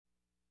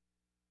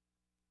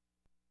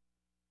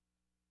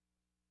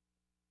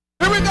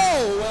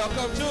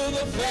welcome to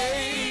the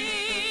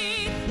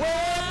faith.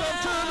 Welcome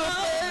to the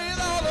faith,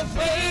 all the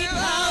faith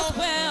house.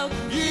 Welcome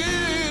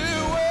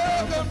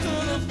to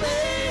the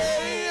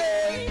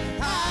faith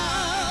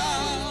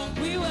house.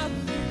 We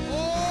welcome.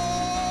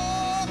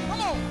 Oh,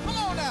 come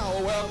on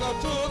now. Welcome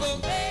to the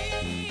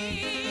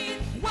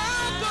Faith.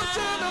 welcome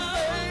to the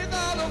faith,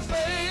 all the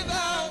faith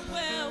house.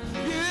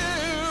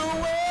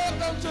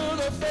 Welcome to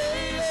the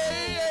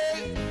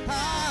faith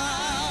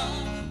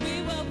house.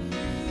 We welcome.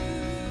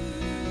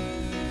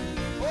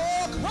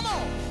 Oh, come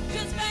on.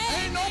 Just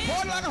Ain't no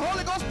party like a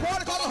Holy Ghost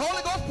party, cause the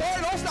Holy Ghost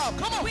party don't stop.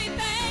 Come on. We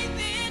faith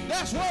in.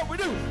 That's what we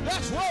do.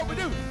 That's what we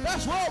do.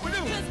 That's what we do.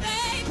 Just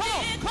faith Come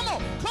on, in. come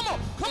on, come on,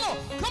 come on,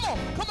 come on,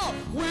 come on.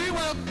 We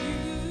will.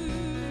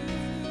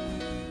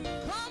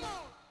 Come on.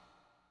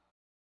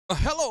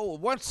 Hello,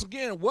 once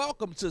again,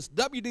 welcome to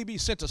WDB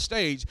Center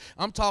Stage.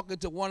 I'm talking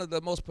to one of the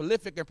most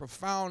prolific and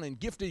profound and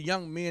gifted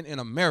young men in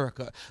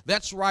America.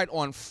 That's right,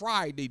 on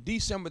Friday,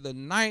 December the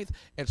 9th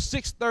at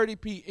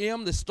 6:30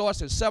 p.m. This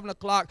starts at 7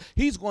 o'clock.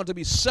 He's going to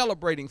be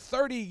celebrating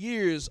 30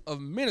 years of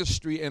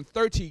ministry and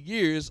 30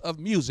 years of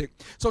music.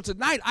 So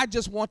tonight, I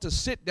just want to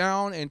sit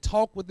down and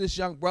talk with this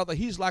young brother.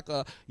 He's like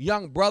a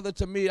young brother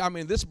to me. I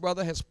mean, this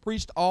brother has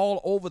preached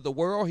all over the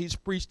world. He's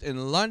preached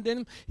in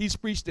London. He's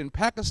preached in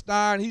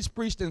Pakistan. He's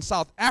preached in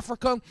South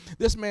Africa.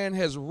 This man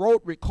has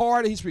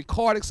recorded. He's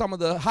recorded some of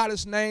the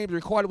hottest names,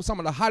 recorded with some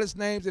of the hottest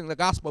names in the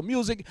gospel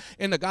music,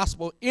 in the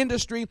gospel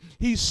industry.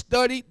 He's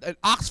studied at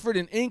Oxford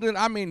in England.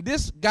 I mean,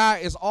 this guy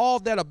is all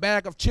that a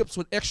bag of chips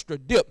with extra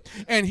dip.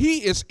 And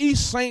he is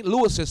East St.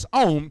 Louis's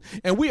own.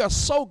 And we are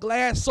so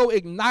glad, so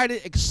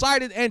ignited,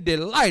 excited, and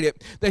delighted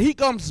that he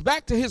comes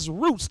back to his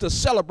roots to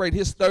celebrate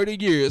his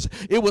 30 years.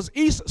 It was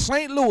East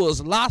St.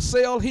 Louis, La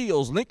Salle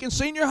Hills, Lincoln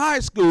Senior High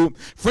School,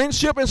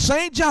 Friendship in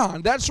St.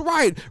 John. That's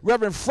right,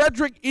 Reverend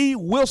Fredrick E.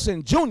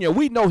 Wilson Jr.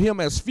 We know him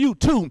as Few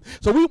Too.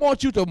 So we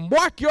want you to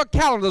mark your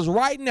calendars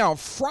right now,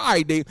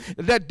 Friday,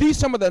 that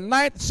December the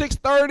 9th,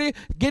 6:30.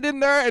 Get in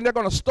there, and they're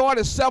going to start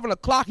at 7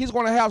 o'clock. He's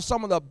going to have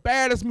some of the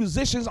baddest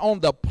musicians on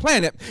the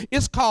planet.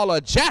 It's called a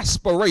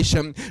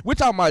Jaspiration. We're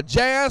talking about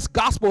jazz,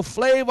 gospel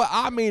flavor.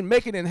 I mean,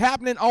 making it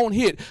happening on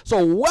hit.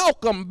 So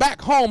welcome back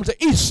home to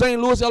East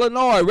St. Louis,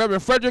 Illinois,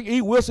 Reverend Fredrick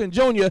E. Wilson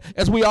Jr.,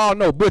 as we all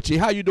know. Butchie,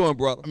 how you doing,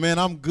 brother? Man,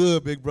 I'm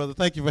good, big brother.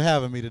 Thank you for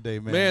having me today,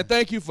 man. Man,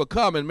 thank you for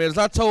coming, man. As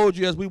I told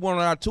you as we went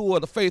on our tour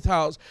of the Faith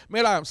House,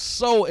 man, I am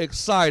so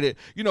excited.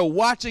 You know,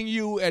 watching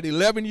you at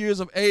 11 years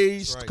of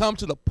age come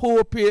to the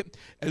pulpit,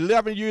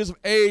 11 years of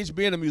age,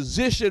 being a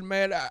musician,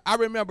 man. I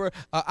remember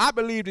I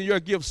believed in your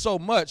gift so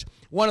much.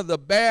 One of the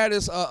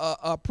baddest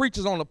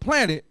preachers on the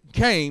planet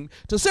came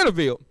to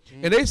Centerville,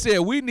 and they said,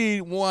 we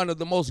need one of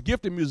the most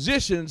gifted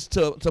musicians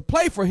to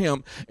play for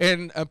him.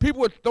 And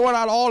people were throwing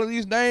out all of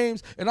these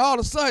names, and all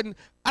of a sudden,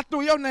 I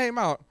threw your name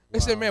out. They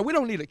said, man, we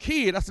don't need a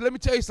kid. I said, let me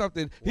tell you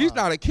something. He's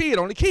not a kid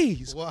on the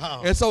keys.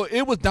 Wow. And so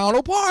it was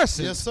Donald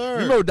Parsons. Yes, sir.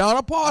 You remember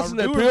Donald Parsons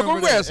at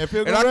Pilgrim Rest.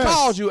 And I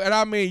called you, and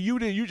I mean,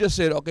 you just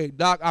said, okay,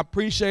 Doc, I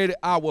appreciate it.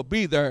 I will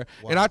be there.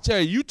 Wow. And I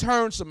tell you, you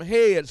turned some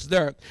heads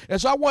there.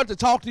 And so I wanted to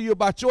talk to you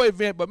about your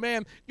event, but,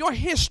 man, your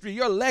history,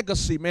 your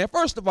legacy, man.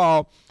 First of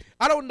all,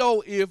 I don't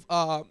know if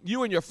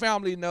you and your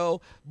family know,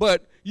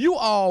 but you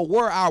all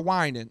were our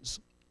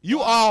Winans.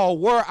 You all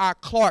were our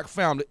Clark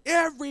family.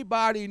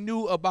 Everybody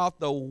knew about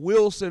the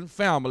Wilson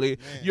family.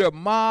 Man. Your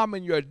mom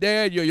and your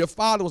dad, your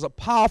father was a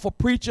powerful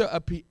preacher,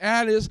 a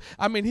pianist.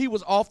 I mean, he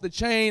was off the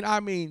chain. I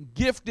mean,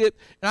 gifted.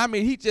 And I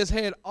mean, he just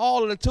had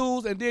all of the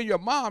tools. And then your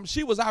mom,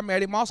 she was our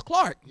Maddie Moss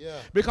Clark. Yeah.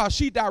 Because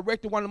she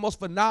directed one of the most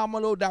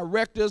phenomenal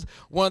directors,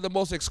 one of the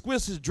most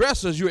exquisite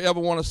dressers you ever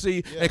want to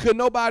see. Yeah. And could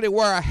nobody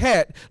wear a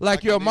hat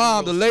like your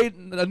mom, the late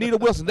Anita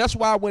Wilson. That's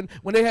why when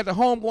they had the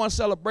homegoing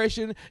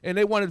celebration and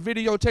they wanted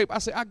videotape, I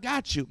said, I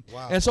got you.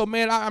 Wow. And so,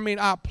 man, I mean,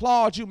 I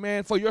applaud you,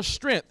 man, for your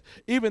strength,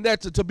 even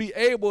that to be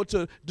able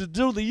to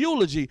do the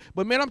eulogy.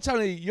 But, man, I'm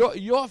telling you,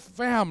 your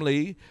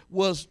family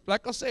was,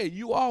 like I said,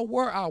 you all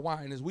were our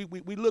Winans. We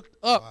looked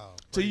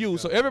up to you. God.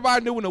 So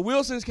everybody knew when the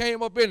Wilsons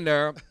came up in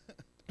there,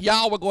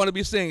 y'all were going to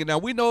be singing. Now,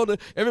 we know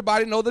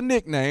everybody know the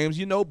nicknames,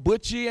 you know,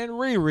 Butchie and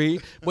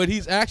Riri, but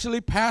he's actually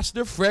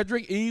Pastor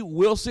Fredrick E.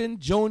 Wilson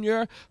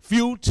Jr.,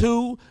 Few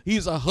Too.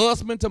 He's a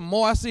husband to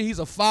Marcy. He's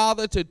a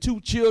father to 2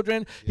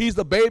 children. Yeah. He's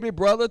the baby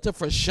brother to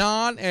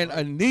Fashawn and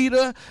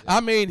Anita. Yeah. I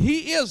mean,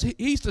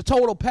 he's the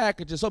total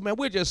package. So, man,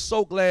 we're just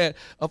so glad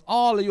of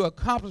all of your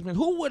accomplishments.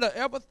 Who would have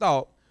ever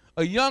thought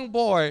a young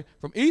boy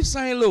from East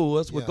St.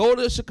 Louis would go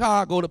to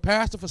Chicago to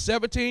pastor for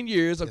 17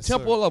 years of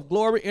Temple of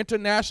Glory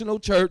International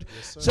Church,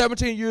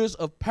 17 years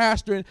of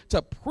pastoring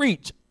to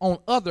preach on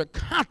other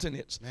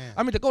continents. Man.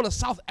 I mean, to go to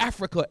South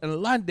Africa and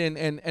London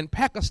and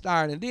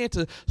Pakistan, and then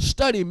to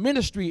study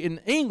ministry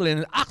in England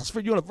and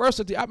Oxford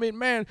University. I mean,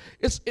 man,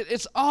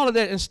 it's all of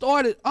that, and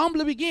started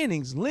humble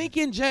beginnings.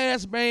 Lincoln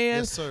Jazz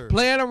Band,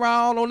 playing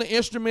around on the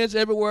instruments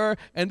everywhere,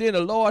 and then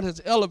the Lord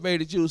has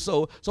elevated you.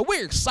 So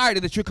we're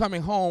excited that you're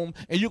coming home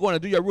and you're going to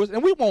do your roots,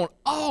 and we want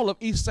all of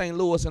East St.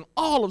 Louis and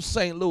all of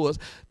St. Louis.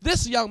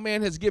 This young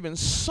man has given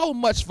so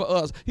much for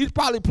us. He's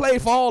probably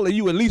played for all of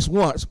you at least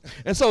once,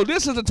 and so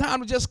this is the time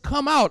to just just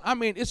come out. I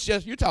mean, it's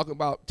just, you're talking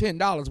about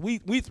 $10.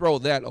 We throw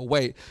that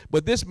away.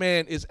 But this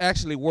man is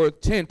actually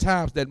worth 10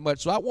 times that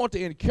much. So I want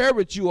to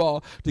encourage you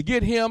all to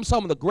get him,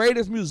 some of the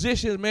greatest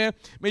musicians, man.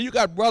 Man, you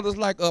got brothers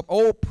like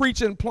old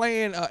preaching,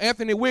 playing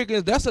Anthony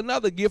Wiggins. That's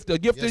another gift, a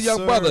gifted Yes, young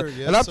sir. brother.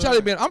 Yes, and I'm sir. telling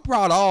you, man, I'm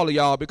proud of all of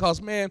y'all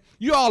because, man,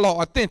 you all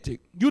are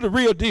authentic. You the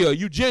real deal.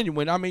 You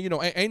genuine. I mean, you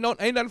know, ain't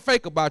nothing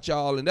fake about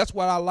y'all, and that's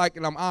what I like,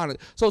 and I'm honored.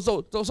 So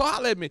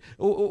holler at me.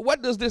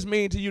 What does this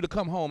mean to you to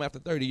come home after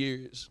 30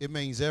 years? It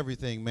means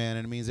everything, man,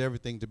 and it means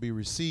everything to be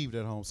received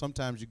at home.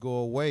 Sometimes you go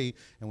away,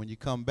 and when you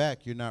come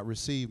back, you're not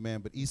received, man.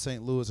 But East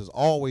St. Louis has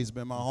always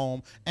been my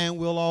home and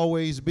will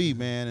always be,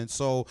 man. And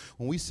so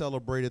when we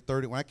celebrated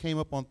 30, when I came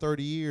up on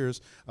 30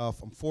 years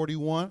from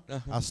 41,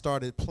 I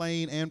started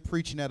playing and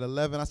preaching at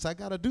 11. I said, I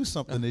got to do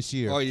something this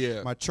year. Oh,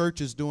 yeah. My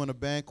church is doing a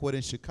banquet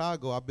in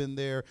Chicago. I've been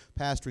there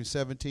pastoring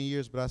 17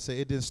 years, but I say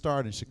it didn't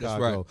start in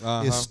Chicago. That's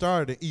right. It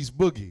started in East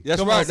Boogie. That's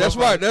Come right. on, That's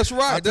somebody. right. That's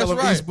right. I tell That's them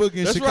right. East Boogie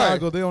in That's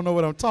Chicago, right. they don't know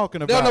what I'm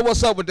talking about. They don't know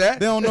what's up with that.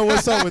 They don't know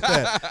what's up with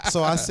that.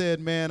 So I said,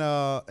 man,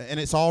 and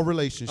it's all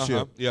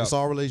relationship. Yeah. It's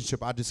all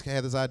relationship. I just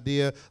had this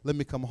idea. Let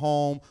me come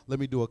home. Let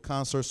me do a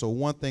concert. So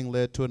one thing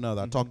led to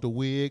another. I talked to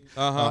Wig,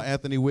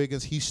 Anthony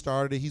Wiggins. He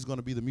started it. He's going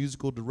to be the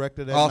musical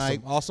director that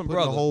night. Awesome, putting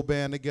brother. the whole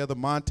band together.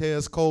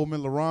 Montez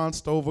Coleman, LaRon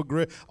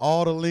Stover,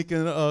 all the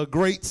Lincoln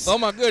greats. Oh,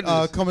 my goodness.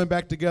 Coming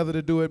back together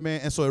to do it,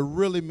 man. And so it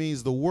really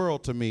means the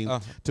world to me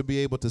to be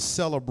able to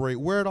celebrate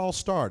where it all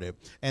started.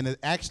 And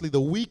actually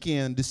the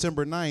weekend,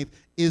 December 9th,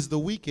 is the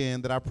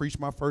weekend that I preached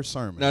my first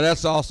sermon. Now,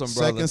 that's awesome,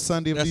 brother. Second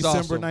Sunday of That's December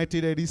awesome.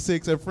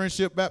 1986 at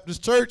Friendship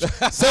Baptist Church,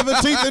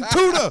 17th and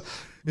Tudor.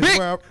 Is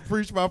where I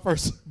preached my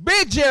first.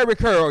 Big Jerry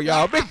Curl,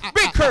 y'all. Big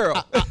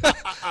curl.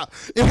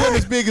 It wasn't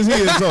as big as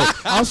his, though.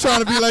 I was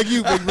trying to be like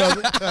you, big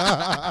brother.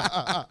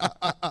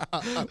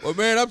 Well,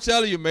 man, I'm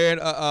telling you, man,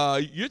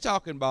 you're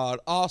talking about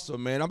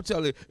awesome, man. I'm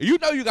telling you,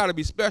 you got to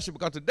be special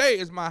because today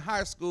is my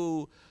high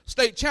school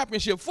state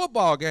championship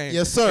football game.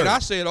 Yes, sir. And I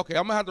said, okay,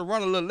 I'm gonna have to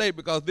run a little late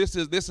because this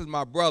is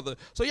my brother.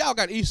 So y'all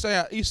got East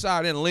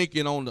Side and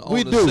Lincoln on the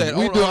set.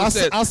 We do. I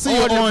see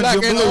orange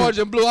black and blue. orange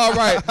and blue. All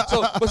right.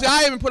 So, but see,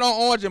 I even put on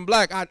orange and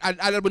black.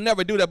 I would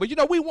never do that. But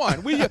we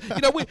won.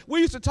 We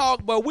used to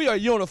talk, but we are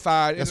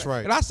unified. That's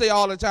right. And I say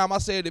all the time, I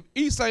said if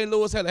East St.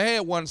 Louis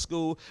had one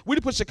school, we'd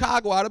have put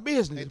Chicago out of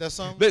business. Ain't that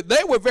something?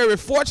 They were very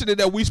fortunate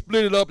that we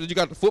split it up. That you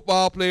got the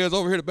football players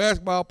over here, the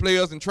basketball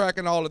players, and track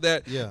and all of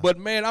that. Yeah. But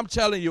man, I'm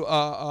telling you,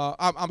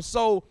 I'm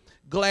so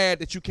glad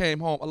that you came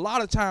home. A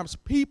lot of times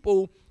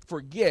people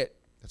forget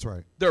That's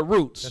right. their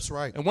roots. That's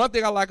right. And one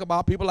thing I like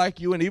about people like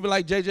you and even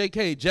like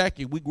JJK,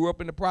 Jackie, we grew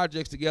up in the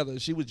projects together.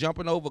 She was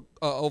jumping over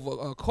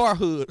car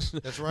hoods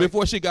That's right.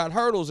 before she got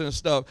hurdles and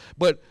stuff.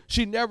 But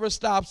she never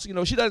stops.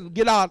 She doesn't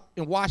get out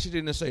in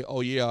Washington and say,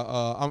 "Oh yeah,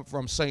 I'm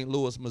from St.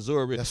 Louis,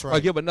 Missouri." That's Or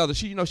right. give another.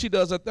 She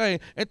does her thing.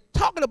 And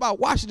talking about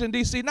Washington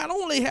D.C., not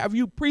only have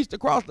you preached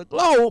across the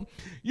globe,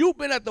 you've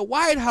been at the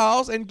White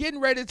House and getting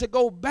ready to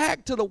go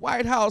back to the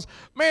White House.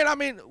 Man, I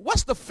mean,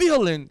 what's the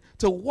feeling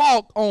to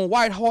walk on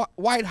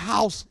White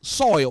House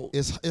soil?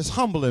 It's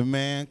humbling,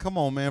 man. Come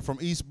on, man. From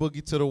East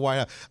Boogie to the White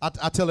House.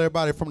 I tell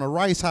everybody from the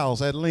Rice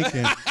House at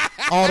Lincoln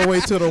all the way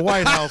to the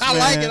White House, man. I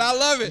like it. I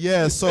love it.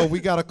 Yeah, so we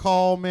got a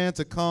call, man,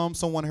 to come.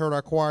 Someone heard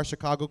our choir,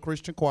 Chicago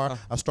Christian Choir.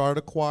 I started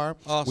a choir.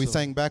 Awesome. We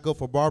sang back up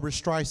for Barbara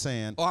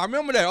Streisand. Oh, I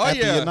remember that. Oh, at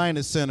the yeah.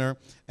 United Center,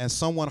 and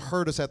someone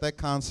heard us at that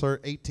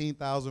concert,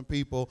 18,000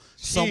 people.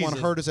 Someone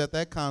Jesus. heard us at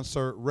that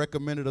concert,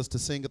 recommended us to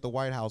sing at the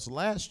White House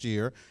last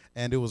year,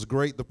 and it was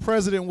great. The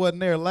president wasn't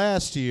there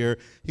last year.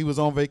 He was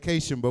on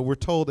vacation, but we're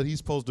told that he's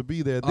supposed to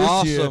be there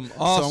this year. Awesome.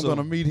 So I'm going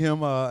to meet him,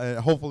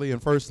 hopefully,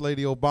 and First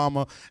Lady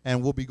Obama,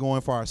 and we'll be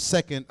going for our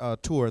second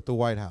tour at the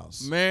White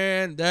House.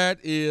 Man, that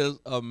is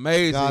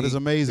amazing. God is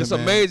amazing, It's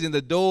man. amazing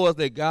the doors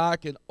that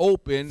God can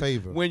open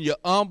Favor. when you're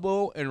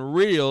humble and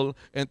real.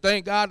 And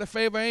thank God the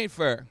favor ain't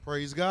fair.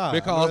 Praise God.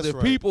 Because That's if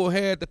right. people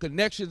had the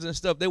connections and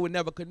stuff, they would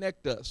never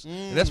connect us.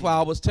 And that's why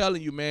I was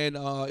telling you, man,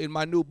 in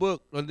my new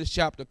book, on this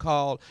chapter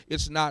called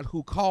It's Not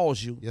Who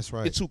Calls You. That's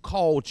right. It's Who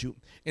Called You.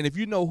 And if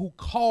you know who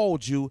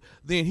called you,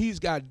 then he's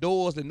got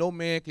doors that no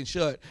man can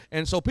shut.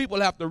 And so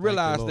people have to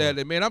realize Lord. that.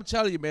 And, man, I'm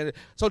telling you, man.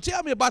 So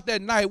tell me about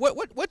that night.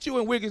 What you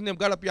and Wiggins and them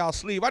got up y'all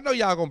sleeve? I know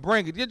y'all going to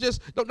bring it. You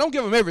just don't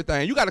give them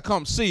everything. You got to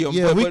come see them.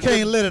 Yeah, we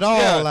can't let it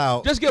all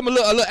out. Just give them a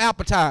little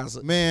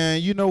appetizer.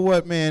 Man, you know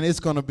what, man? It's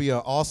going to be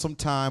an awesome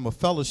time, a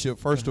fellowship,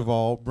 first of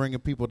all, bringing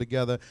people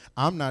together.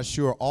 I'm not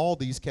sure all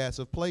these cats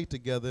have played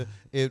together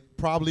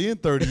probably in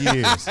 30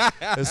 years.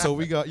 And so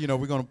we got,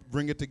 we're going to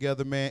bring it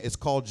together, man. It's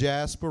called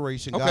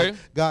Jazz-spiration. Okay.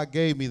 God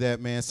gave me that,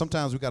 man.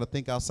 Sometimes we got to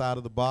think outside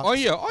of the box. Oh,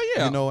 yeah. Oh,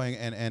 yeah.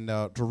 And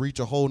to reach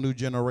a whole new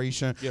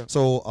generation. Yeah.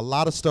 So a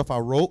lot of stuff I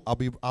wrote, I'll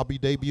be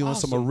debuting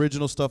some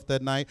original stuff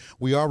that night.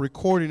 We are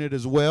recording it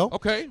as well.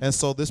 Okay. And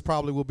so this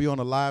probably will be on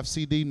a live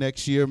CD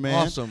next year, man.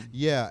 Awesome.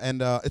 Yeah,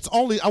 and it's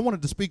only, I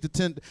wanted to speak to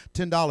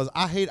 $10.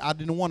 I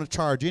didn't want to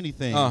charge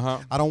anything.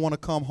 I don't want to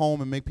come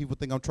home and make people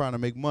think I'm trying to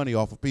make money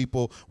off of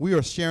people. We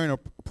are sharing a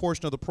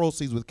portion of the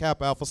proceeds with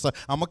Kappa Alpha Psi.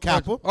 I'm a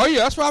Kappa. rapper. Oh yeah,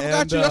 that's why I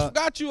forgot And, you. I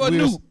forgot you a we're-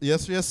 new.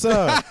 Yes, yes,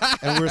 sir.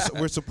 And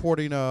we're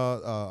supporting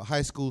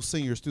high school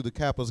seniors through the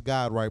Kappa's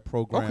Guide Right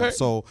program. Okay.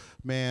 So,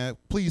 man,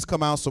 please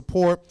come out,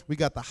 support. We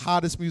got the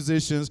hottest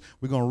musicians.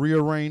 We're gonna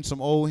rearrange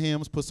some old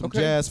hymns, put some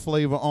jazz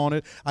flavor on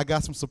it. I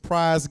got some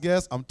surprise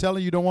guests. I'm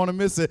telling you, don't want to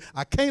miss it.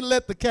 I can't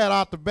let the cat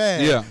out the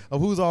bag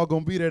of who's all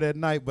gonna be there that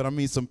night. But I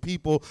mean, some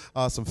people,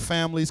 some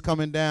families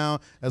coming down,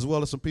 as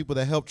well as some people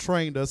that helped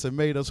train us and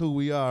made us who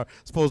we are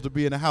supposed to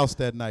be in the house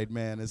that night,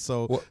 man. And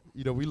so,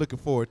 you know, we're looking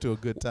forward to a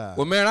good time.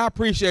 Well, man, I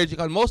appreciate you,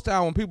 because most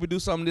time when people do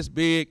something this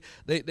big,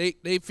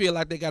 they feel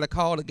like they got to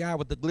call the guy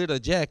with the glitter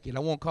jacket. I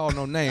won't call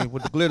no name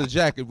with the glitter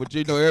jacket, but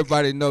you know,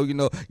 everybody know, you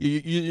know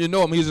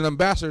him. He's an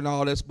ambassador and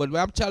all this. But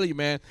I'm telling you,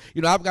 man,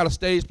 you know, I've got a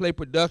stage play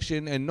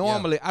production, and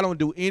normally I don't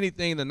do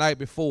anything the night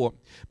before.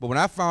 But when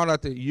I found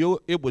out that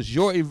it was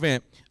your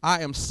event,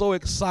 I am so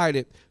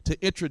excited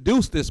to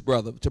introduce this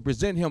brother, to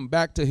present him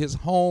back to his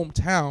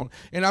hometown.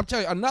 And I'm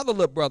telling you, another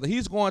little brother,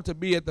 he's going to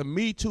be at the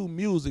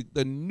MeTooMusic,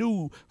 the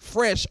new,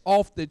 fresh,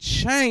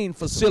 off-the-chain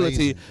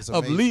facility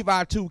of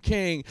Levi 2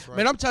 King. Right.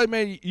 Man, I'm telling you,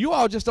 man, you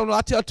all just don't know.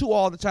 I tell Two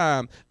all the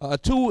time,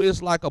 Two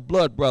is like a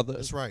blood brother.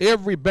 That's right.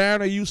 Every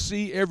banner you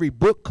see, every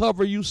book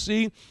cover you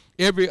see,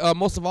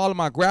 most of all of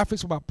my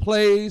graphics, my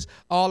plays,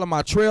 all of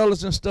my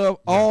trailers and stuff,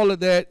 all of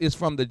that is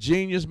from the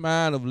genius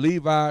mind of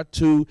Levi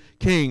 2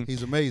 King.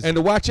 He's amazing. And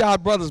to watch y'all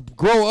brothers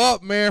grow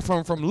up, man,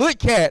 from little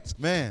cats,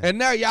 man, and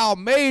now y'all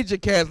major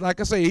cats.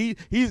 Like I say,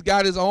 he's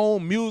got his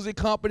own music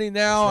company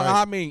now.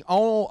 Right. I mean,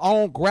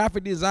 own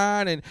graphic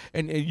design,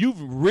 and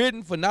you've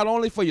written for not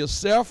only for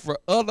yourself, for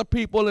other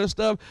people and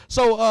stuff.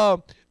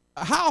 So,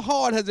 how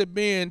hard has it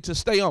been to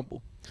stay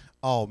humble?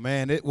 Oh,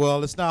 man,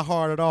 it's not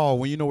hard at all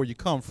when you know where you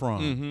come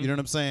from. You know what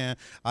I'm saying?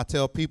 I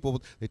tell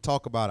people, they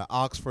talk about it,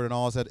 Oxford and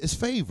all that. It's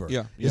favor.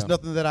 It's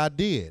nothing that I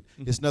did.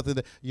 It's nothing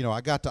that, you know,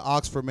 I got to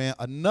Oxford, man.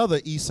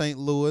 Another East St.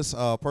 Louis,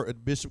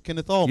 Bishop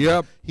Kenneth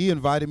Allman. He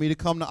invited me to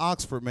come to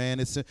Oxford,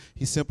 man.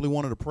 He simply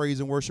wanted a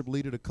praise and worship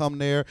leader to come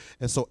there.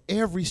 And so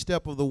every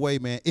step of the way,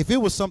 man, if it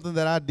was something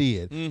that I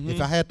did, if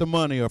I had the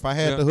money or if I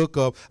had the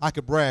hookup, I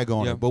could brag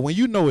on it. But when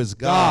you know it's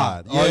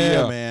God,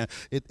 man,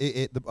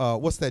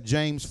 what's that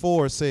James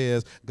 4 says,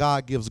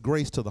 God gives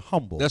grace to the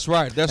humble. That's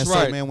right. That's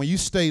right. So, man, when you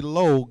stay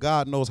low,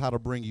 God knows how to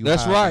bring you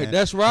That's high. Right. Man.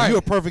 That's right. And you're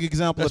a perfect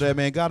example of that,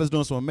 man. God is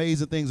doing some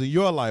amazing things in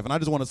your life. And I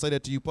just want to say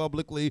that to you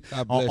publicly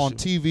on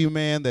TV,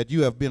 man, that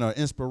you have been an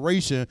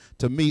inspiration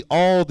to me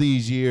all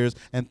these years.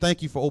 And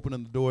thank you for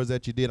opening the doors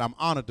that you did. I'm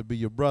honored to be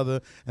your brother.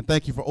 And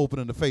thank you for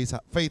opening the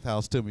Faith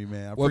House to me,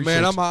 man. Well,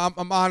 man, I'm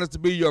honored to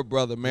be your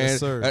brother, man.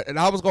 Yes, sir. And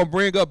I was going to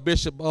bring up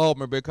Bishop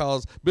Ulmer,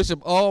 because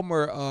Bishop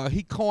Ulmer,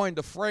 he coined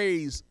the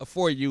phrase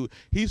for you.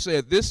 He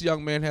said, this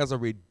young man has a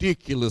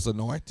ridiculous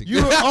anointing.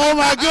 Oh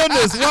my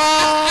goodness!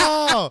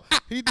 Wow,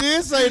 he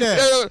did say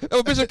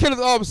that. Bishop Kenneth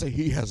Ulmer said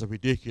he has a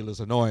ridiculous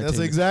anointing. That's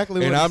exactly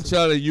what. And I'm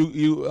telling you,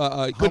 you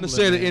couldn't have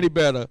said it any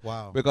better.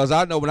 Wow. Because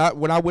I know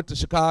when I went to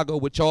Chicago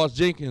with Charles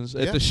Jenkins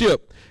at the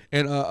Ship,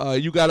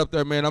 and you got up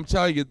there, man. I'm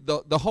telling you,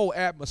 the whole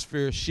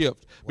atmosphere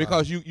shift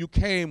because you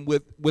came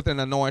with an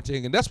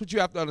anointing, and that's what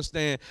you have to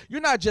understand. You're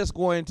not just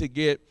going to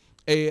get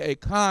a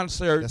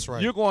concert. That's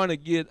right. You're going to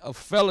get a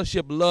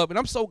fellowship love. And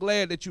I'm so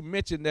glad that you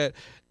mentioned that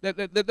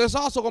there's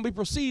also going to be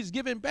proceeds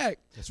given back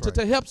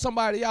to help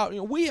somebody out. You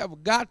know, we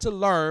have got to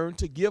learn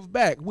to give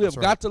back. We have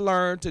got to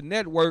learn to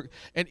network.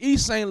 And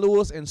East St.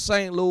 Louis and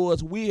St.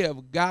 Louis, we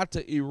have got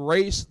to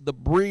erase the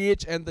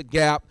bridge and the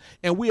gap,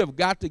 and we have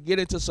got to get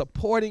into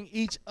supporting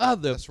each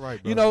other. That's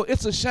right, brother. You know,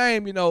 it's a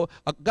shame, you know,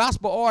 a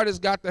gospel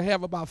artist got to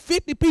have about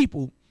 50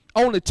 people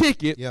on the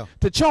ticket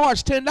to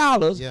charge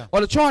 $10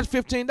 or to charge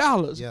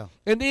 $15.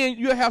 And then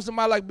you have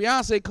somebody like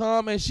Beyonce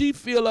come and she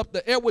fill up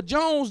the Edward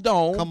Jones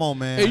Dome. Come on,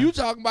 man. And you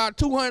talking about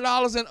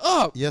 $200 and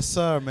up. Yes,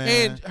 sir, man.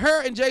 And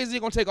her and Jay-Z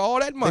going to take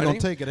all that money. They going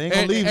to take it. They ain't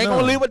going to leave Ain't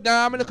going to leave a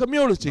dime in the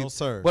community. No,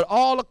 sir. But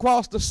all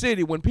across the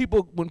city, when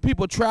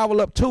people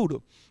travel up to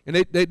them, and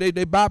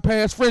they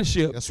bypass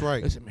friendship. That's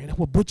right. They said, man, that's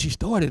what Butchie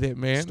started at,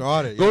 man.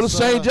 Go to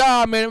St.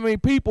 John, man. I mean,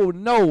 people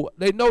know.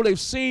 They know they've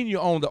seen you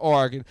on the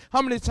organ.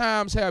 How many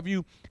times have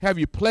you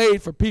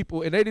played for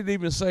people and they didn't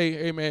even say,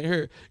 hey, man,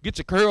 here, get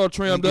your curl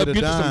trimmed up, get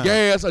you some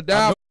gas, a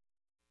dime.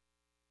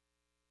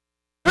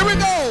 Here we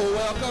go.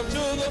 Welcome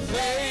to the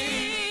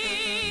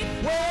faith.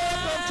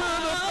 Welcome to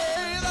the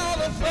faith. All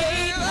the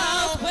faith.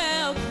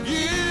 Well,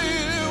 You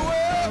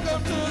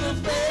welcome to the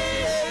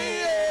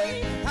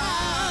faith.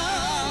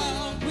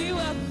 we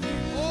will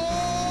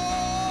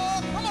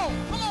Oh, come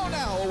on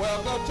now.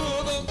 Welcome to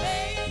the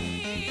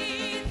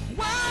faith.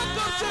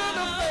 Welcome to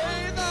the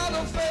faith, all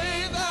the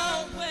faith,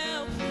 all.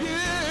 Well,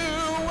 You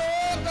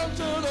welcome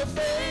to the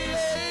faith.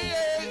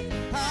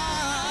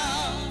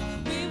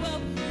 we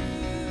will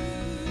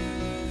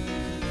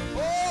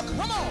Oh,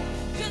 come on.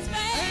 just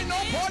faith. Ain't no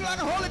party like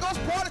a Holy Ghost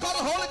party called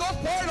a Holy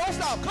Ghost party. Don't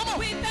stop. Come on.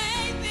 We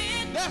faith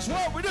in. That's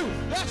what we do.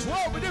 That's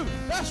what we do.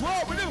 That's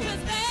what we do. Just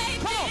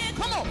faith Come on, in.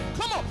 come on,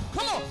 come on,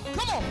 come on,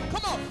 come on,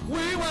 come on.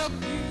 We will.